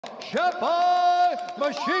Chepe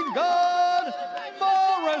Machine Gun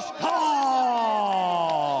Morris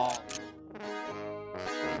Carr.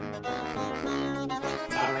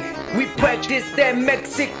 We practice that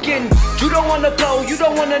Mexican. You don't wanna flow, you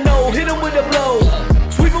don't wanna know. Hit him with a blow.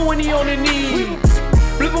 Sweep him when he on the knee.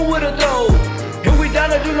 Flip him with a throw. And we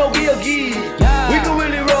down to do no gi. We can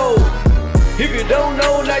really roll. If you don't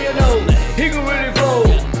know, now you know. He can really flow.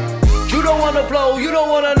 You don't wanna flow, you don't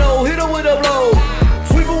wanna know. Hit him with a blow.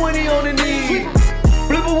 Sweep him when he on the knee.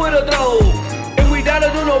 Flip him with a throw. And we down to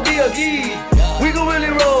do no gi. We can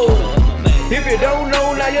really roll. If you don't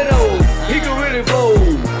know, now you know. He can really flow.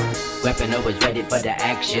 Weapon always ready for the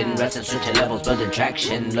action. Wrestling switching levels, building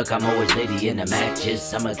traction. Look, I'm always lady in the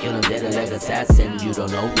matches. I'ma kill him dead like assassin. You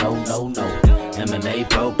don't know, no. MMA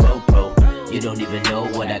pro. You don't even know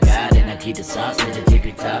what I got, and I keep the sauce to the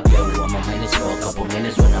tippy top. Yo, I'm a menace for a couple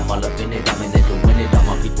minutes. When I'm all up in it, I'm in it to win it. All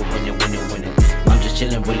my people winning. I'm just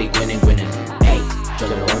chilling, really grinning. Hey,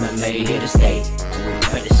 struggle MMA, here to stay. We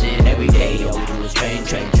practicing every day. All we do is train.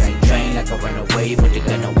 Like a runaway, put the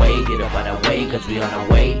gun away. Get up out of the way, cause we on our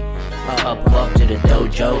way. Up to the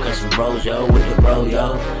dojo, cut some bros, yo, with the bro,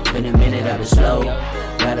 yo. Been a minute, I've been slow.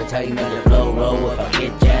 Gotta tighten up the flow, roll. If I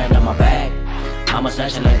get jammed on my back, I'ma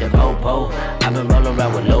smash it like the popo. I've been rolling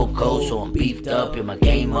around with locals, so I'm beefed up. And my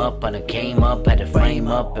game up, I done came up, had to frame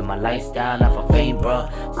up. And my lifestyle, not for fame,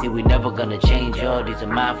 bruh. See, we never gonna change, y'all. These are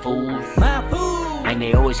my fools. And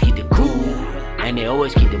they always keep the cool. And they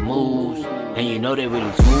always keep the moves. And you know they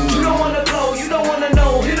really smooth. You don't wanna flow, you don't wanna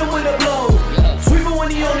know. Hit him with a blow. Sweep him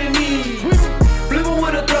when he on his knees. Flip him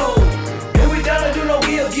with a throw. And we down to do no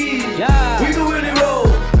gi. We can really roll.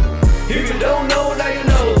 If you don't know, now you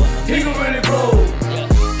know. He can really flow.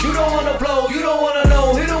 You don't wanna flow, you don't wanna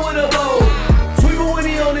know. Hit him with a blow. Sweep him when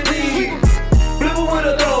he on his knees. Flip him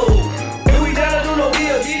with a throw. And we down to do no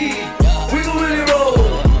gi. We can really roll.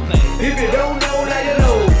 If you don't know, now you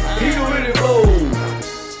know. He can really flow.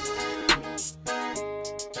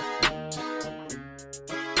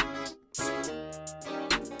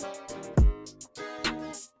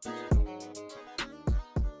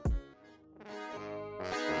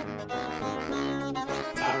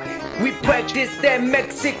 We practice that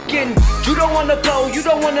Mexican. You don't wanna flow, you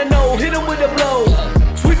don't wanna know. Hit him with a blow.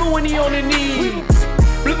 Sweep him when he on the knee.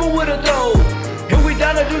 Flip him with a throw. And we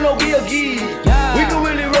down to do no gi. We can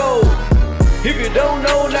really roll. If you don't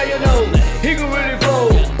know, now you know. He can really flow.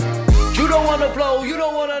 You don't wanna flow, you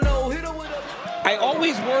don't wanna know. Hit him with a... I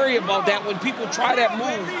always worry about that when people try that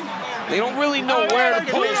move. They don't really know where to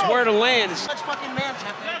post, where to land.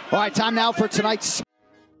 All right, time now for tonight's.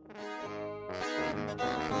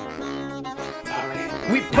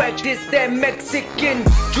 We practice that Mexican.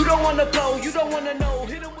 You don't wanna flow, you don't wanna know.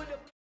 Hit him with